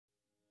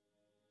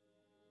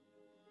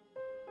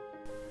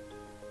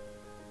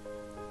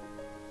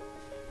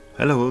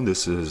Hello,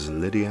 this is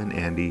Lydia and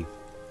Andy.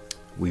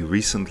 We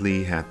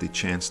recently had the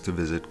chance to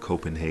visit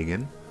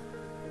Copenhagen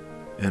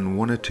and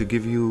wanted to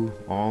give you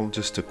all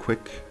just a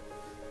quick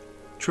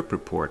trip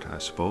report, I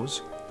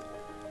suppose.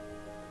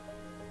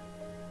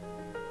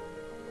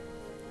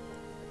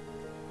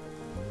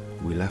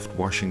 We left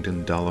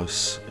Washington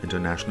Dulles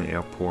International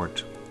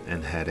Airport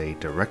and had a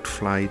direct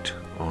flight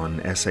on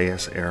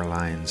SAS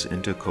Airlines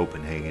into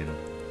Copenhagen.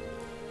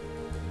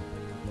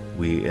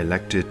 We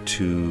elected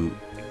to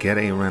get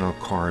a rental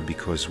car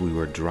because we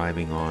were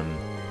driving on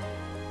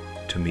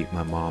to meet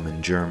my mom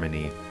in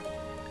Germany.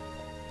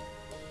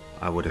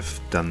 I would have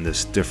done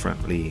this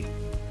differently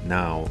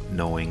now,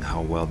 knowing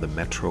how well the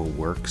metro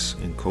works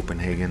in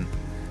Copenhagen.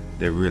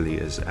 There really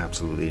is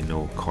absolutely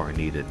no car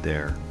needed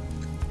there.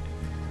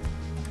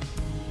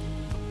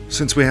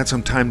 Since we had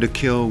some time to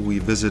kill, we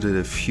visited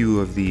a few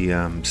of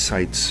the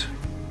sites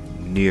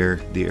near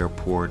the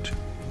airport.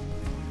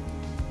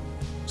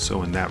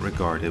 So in that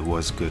regard, it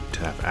was good to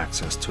have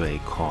access to a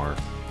car.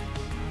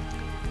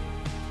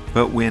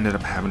 But we ended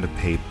up having to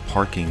pay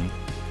parking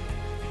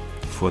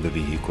for the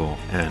vehicle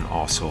and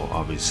also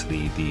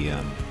obviously the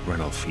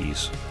rental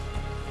fees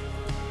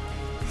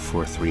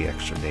for 3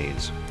 extra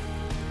days.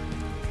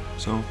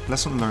 So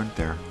lesson learned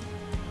there.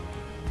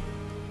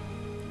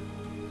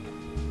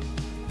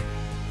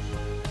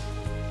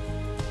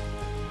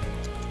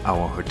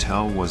 Our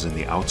hotel was in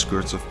the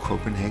outskirts of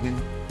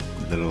Copenhagen,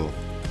 a little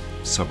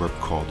suburb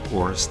called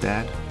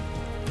Orestad.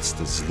 It's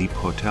the Sleep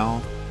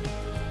Hotel.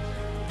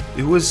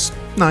 It was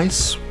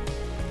nice,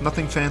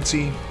 nothing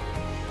fancy.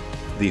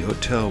 The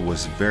hotel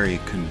was very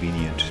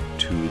convenient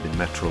to the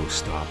metro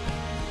stop.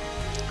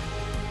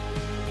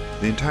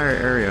 The entire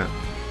area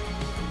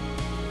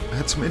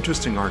had some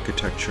interesting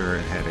architecture.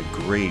 It had a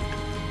great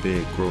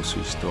big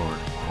grocery store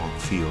on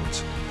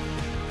fields.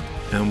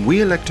 And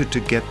we elected to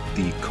get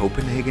the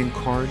Copenhagen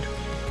Card.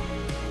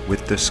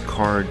 With this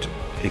card,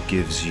 it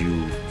gives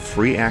you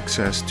free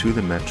access to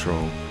the metro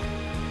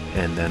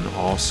and then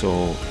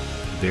also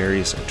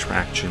various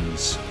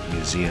attractions,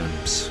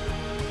 museums,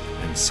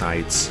 and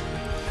sites.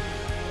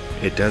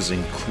 It does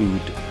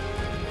include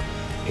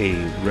a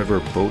river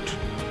boat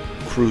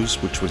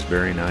cruise, which was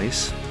very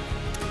nice.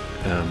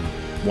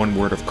 One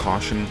word of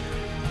caution,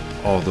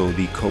 although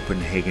the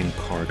Copenhagen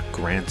Card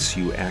grants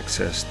you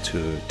access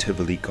to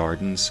Tivoli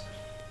Gardens,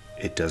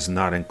 it does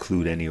not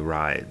include any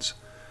rides.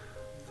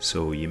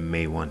 So you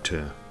may want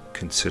to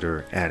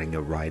consider adding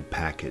a ride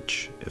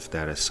package if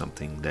that is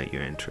something that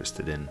you're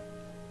interested in.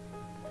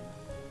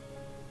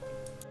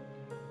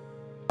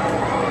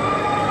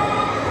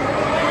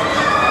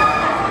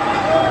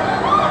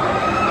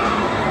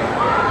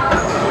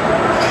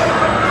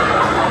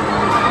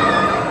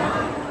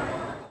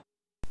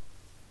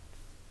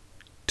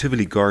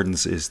 Tivoli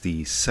Gardens is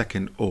the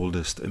second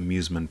oldest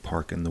amusement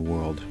park in the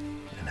world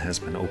and has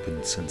been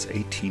open since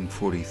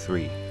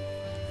 1843.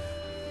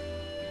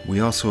 We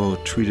also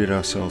treated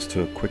ourselves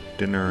to a quick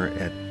dinner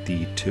at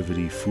the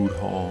Tivoli Food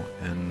Hall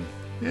and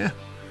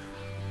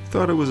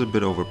thought it was a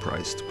bit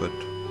overpriced, but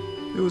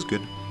it was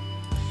good.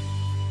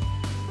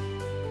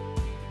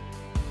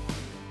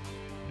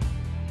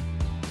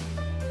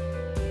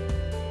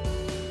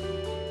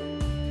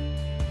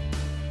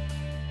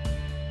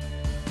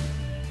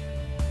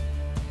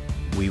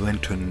 We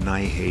went to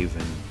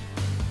Nyhavn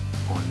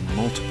on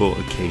multiple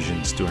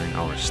occasions during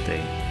our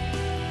stay.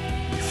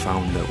 We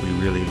found that we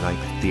really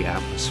liked the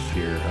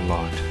atmosphere a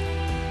lot.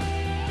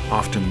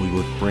 Often we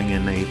would bring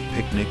in a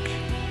picnic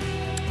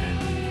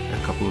and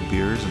a couple of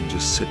beers and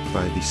just sit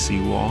by the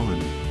seawall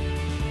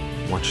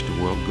and watch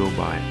the world go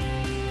by.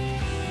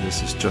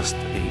 This is just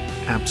an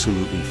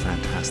absolutely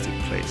fantastic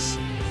place.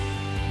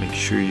 Make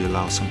sure you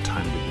allow some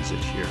time to visit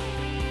here.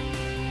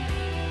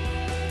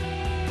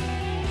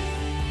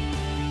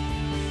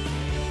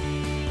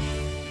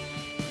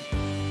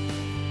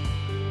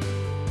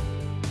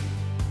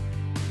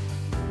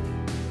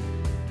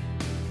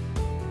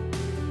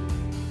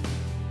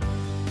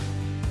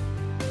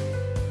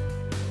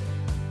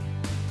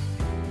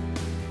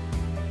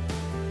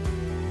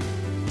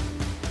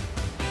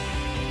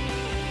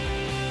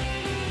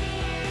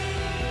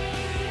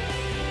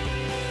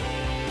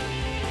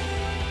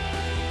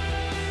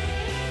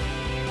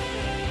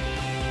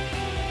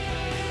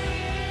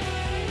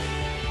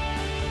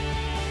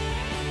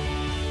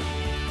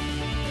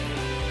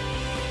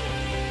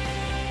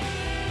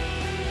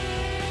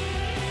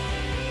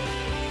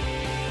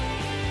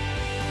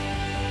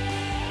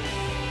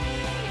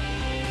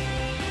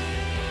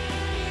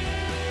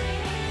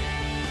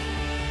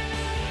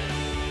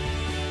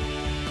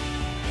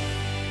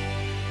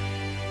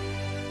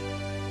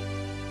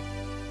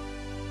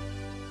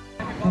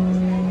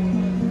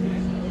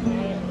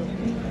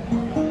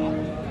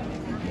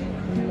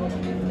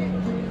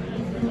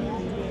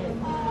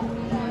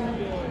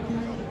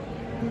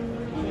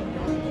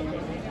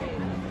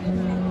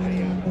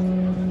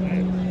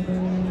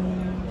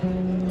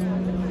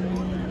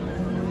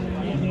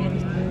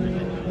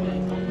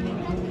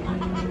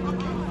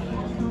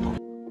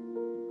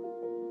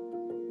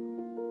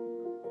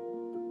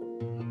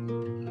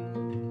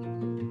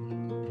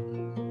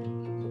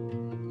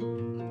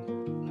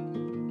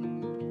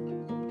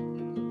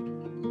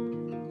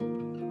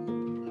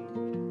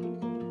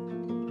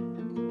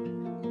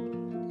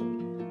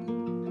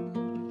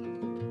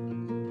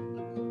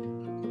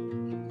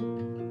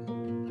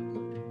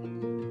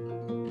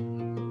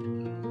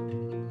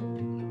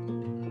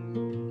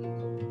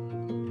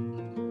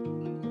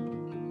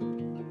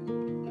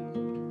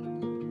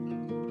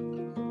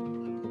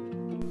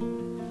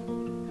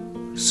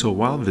 So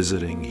while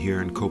visiting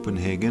here in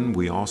Copenhagen,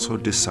 we also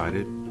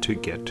decided to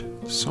get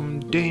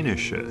some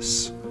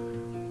Danishes.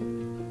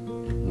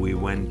 We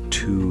went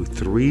to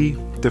 3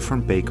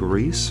 different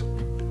bakeries,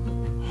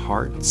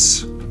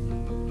 Hart's,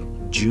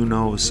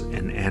 Juno's,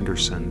 and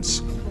Anderson's,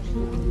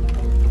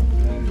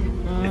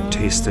 and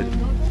tasted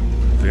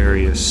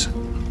various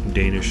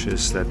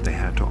Danishes that they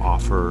had to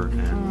offer.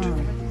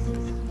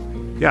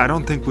 And yeah, I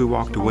don't think we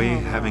walked away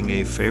having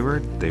a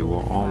favorite. They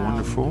were all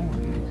wonderful,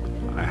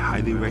 and I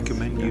highly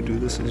recommend you do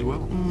this as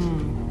well.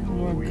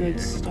 More good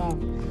stuff.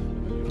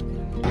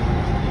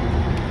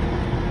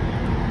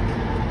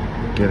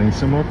 Getting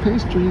some more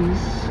pastries.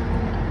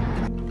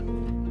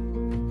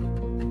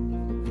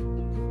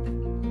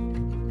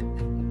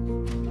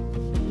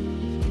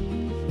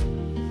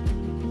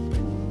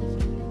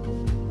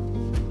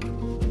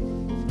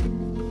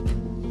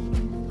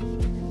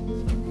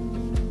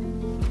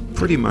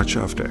 Pretty much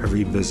after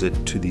every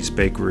visit to these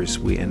bakeries,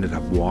 we ended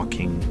up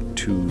walking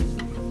to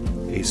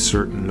a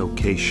certain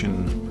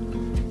location.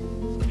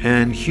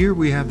 And here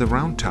we have the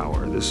Round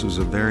Tower. This was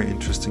a very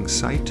interesting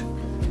site.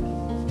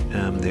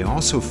 They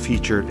also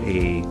featured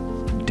a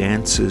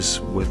Dances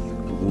with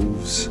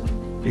Wolves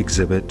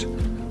exhibit,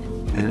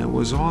 and it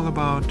was all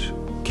about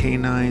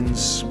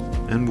canines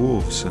and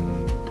wolves,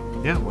 and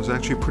yeah, it was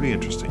actually pretty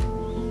interesting.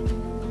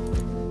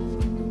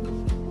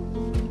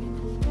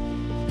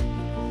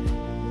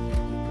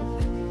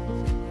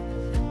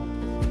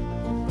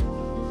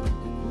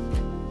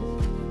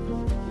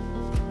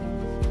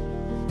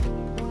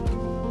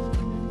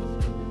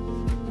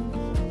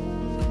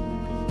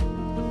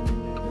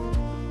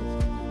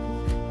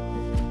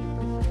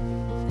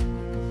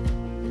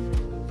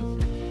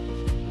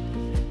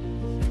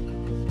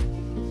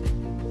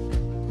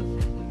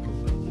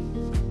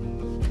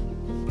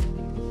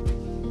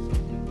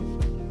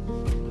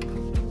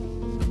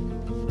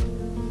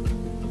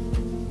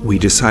 We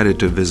decided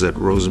to visit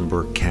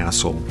Rosenborg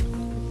Castle,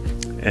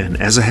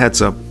 and as a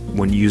heads up,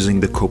 when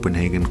using the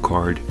Copenhagen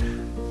card,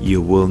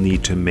 you will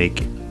need to make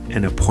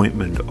an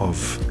appointment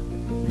of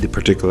the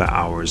particular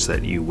hours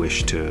that you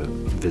wish to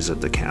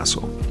visit the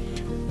castle.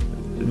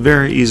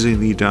 Very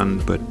easily done,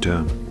 but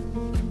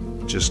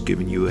just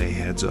giving you a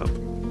heads up.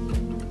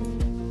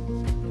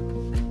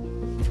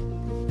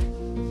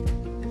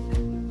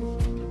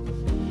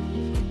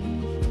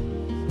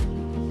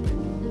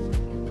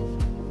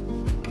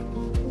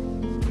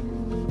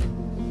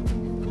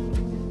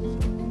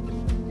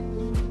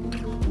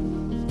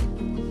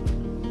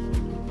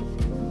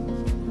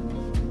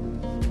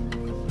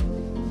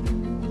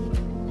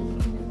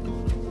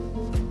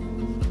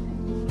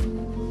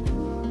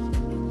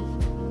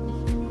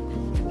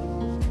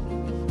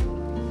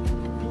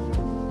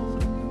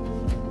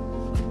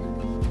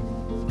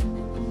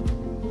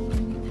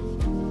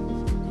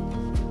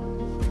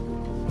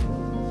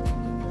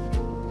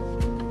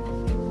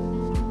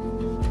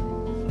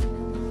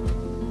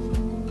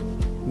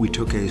 We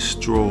took a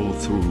stroll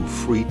through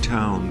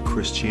Freetown,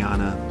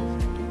 Christiania,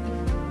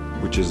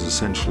 which is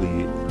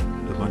essentially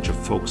a bunch of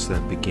folks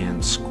that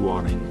began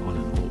squatting on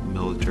an old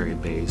military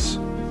base.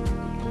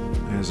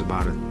 There's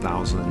about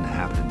 1,000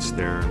 inhabitants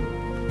there.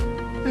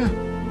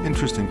 Yeah,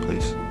 interesting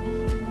place.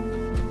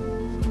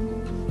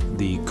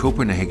 The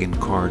Copenhagen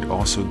card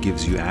also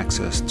gives you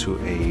access to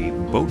a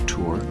boat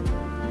tour.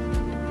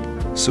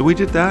 So we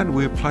did that.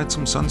 We applied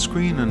some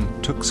sunscreen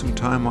and took some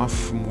time off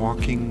from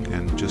walking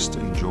and just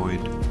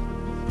enjoyed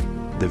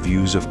the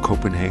views of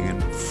Copenhagen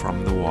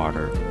from the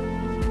water.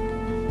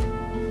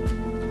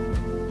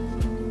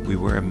 We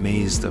were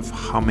amazed of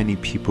how many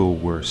people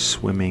were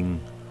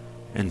swimming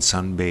and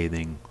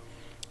sunbathing.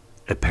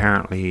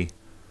 Apparently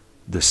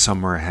the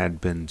summer had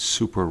been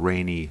super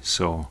rainy,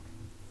 so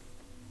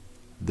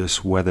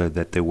this weather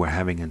that they were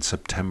having in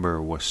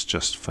September was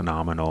just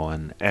phenomenal,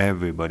 and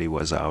everybody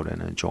was out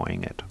and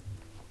enjoying it.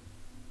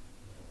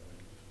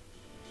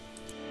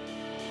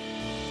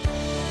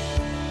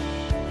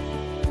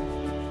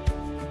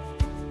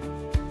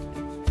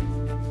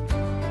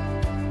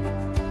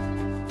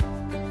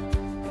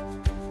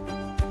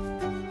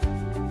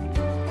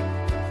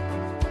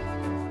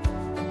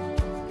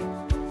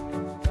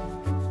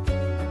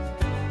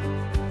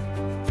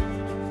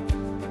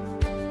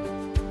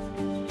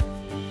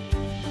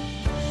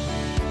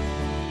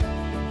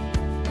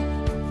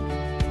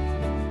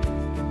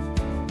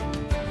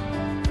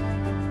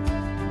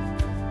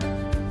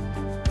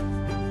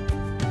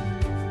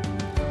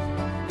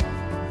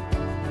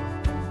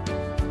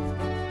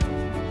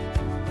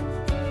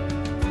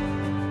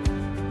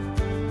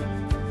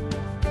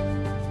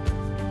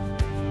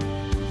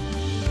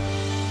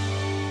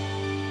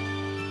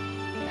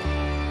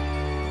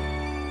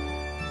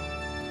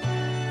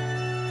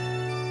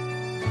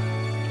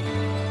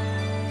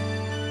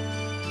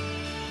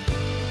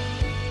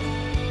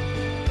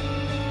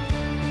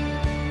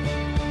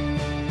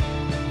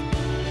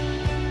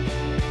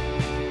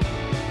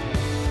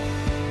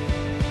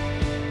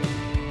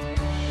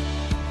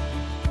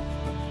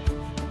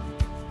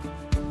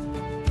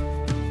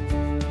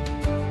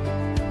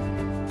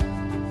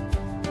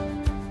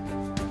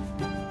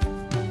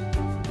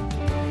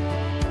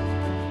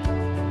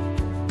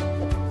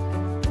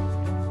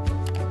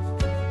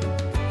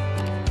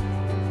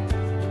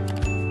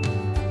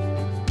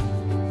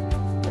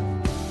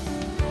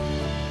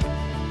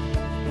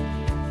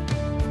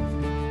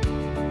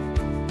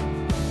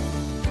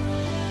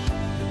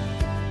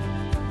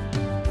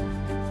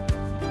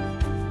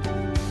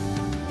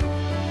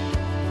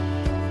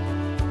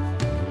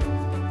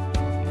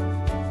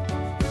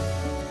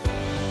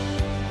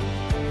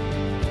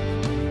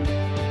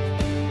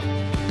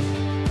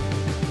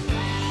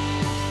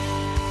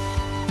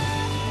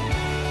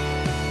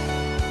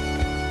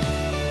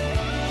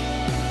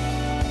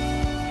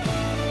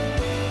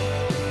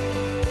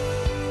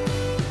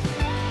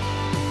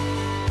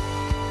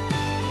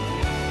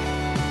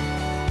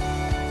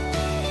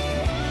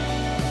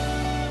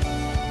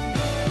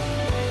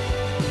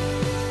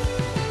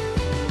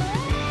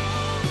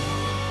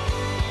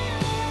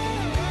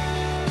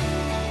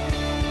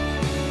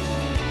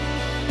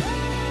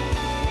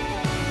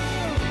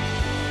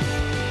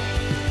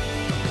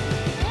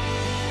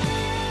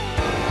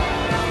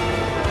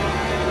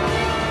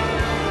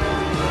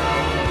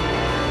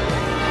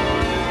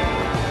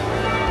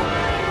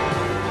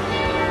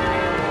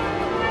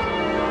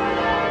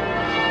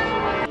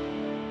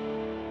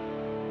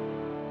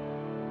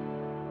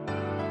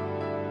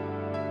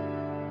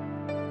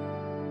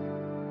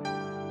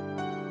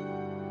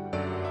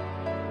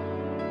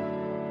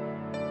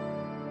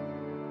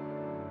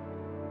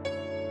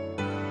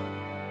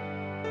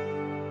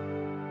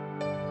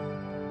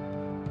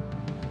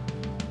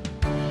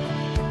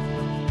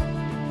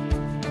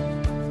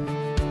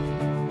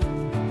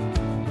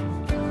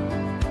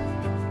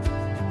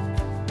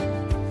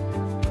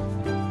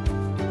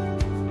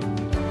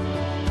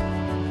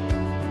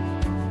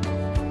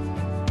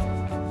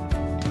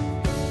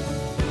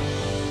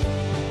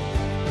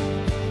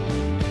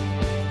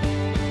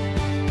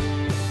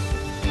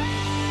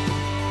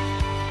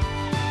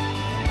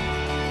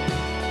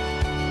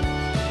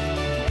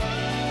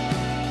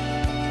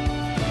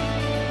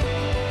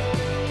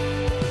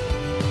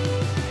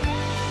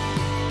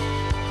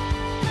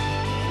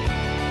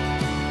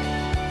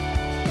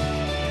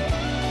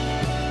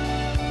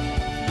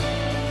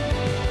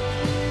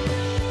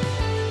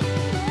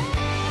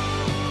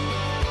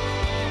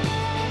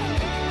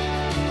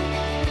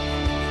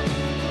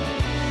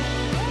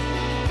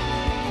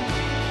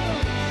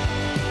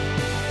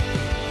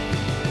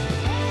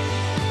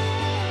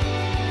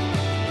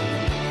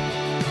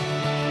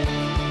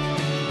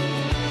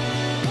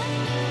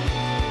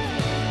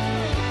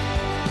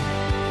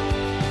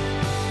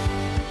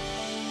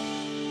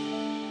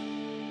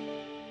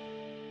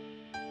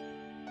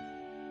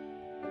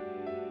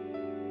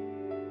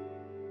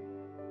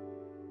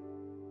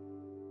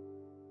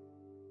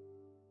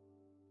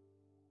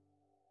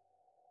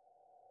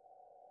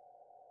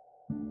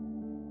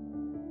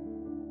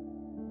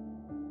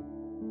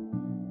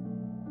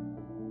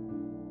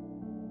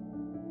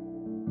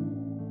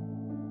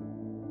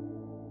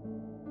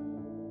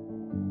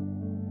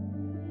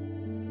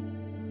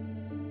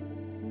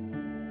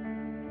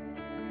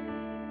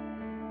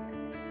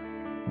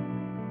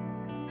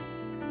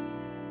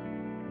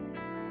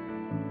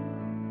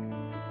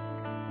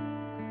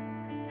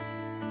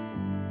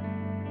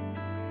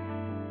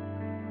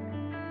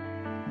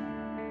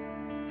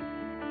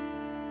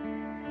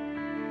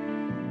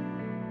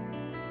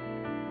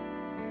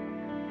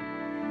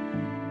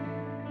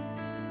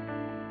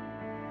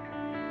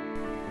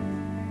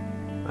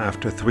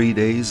 After 3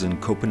 days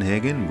in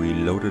Copenhagen, we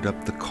loaded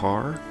up the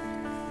car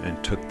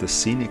and took the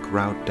scenic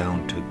route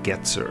down to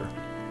Gedser.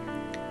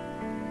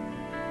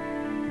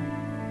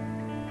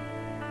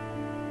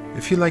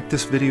 If you liked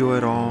this video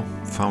at all,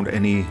 found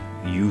any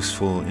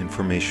useful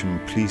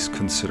information, please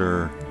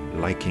consider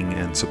liking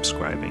and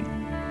subscribing.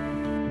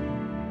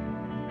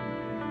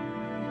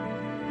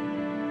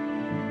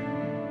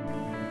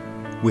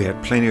 We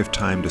had plenty of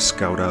time to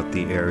scout out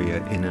the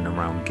area in and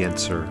around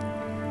Gedser.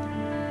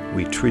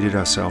 We treated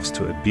ourselves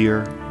to a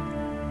beer,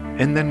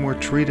 and then were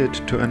treated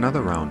to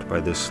another round by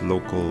this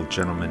local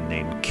gentleman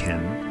named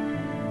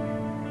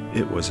Ken.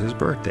 It was his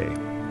birthday,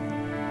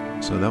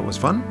 so that was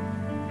fun.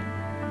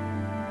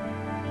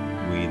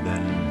 We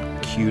then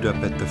queued up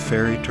at the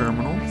ferry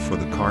terminal for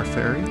the car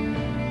ferry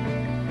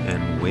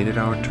and waited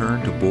our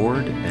turn to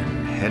board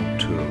and head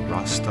to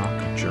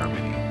Rostock,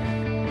 Germany.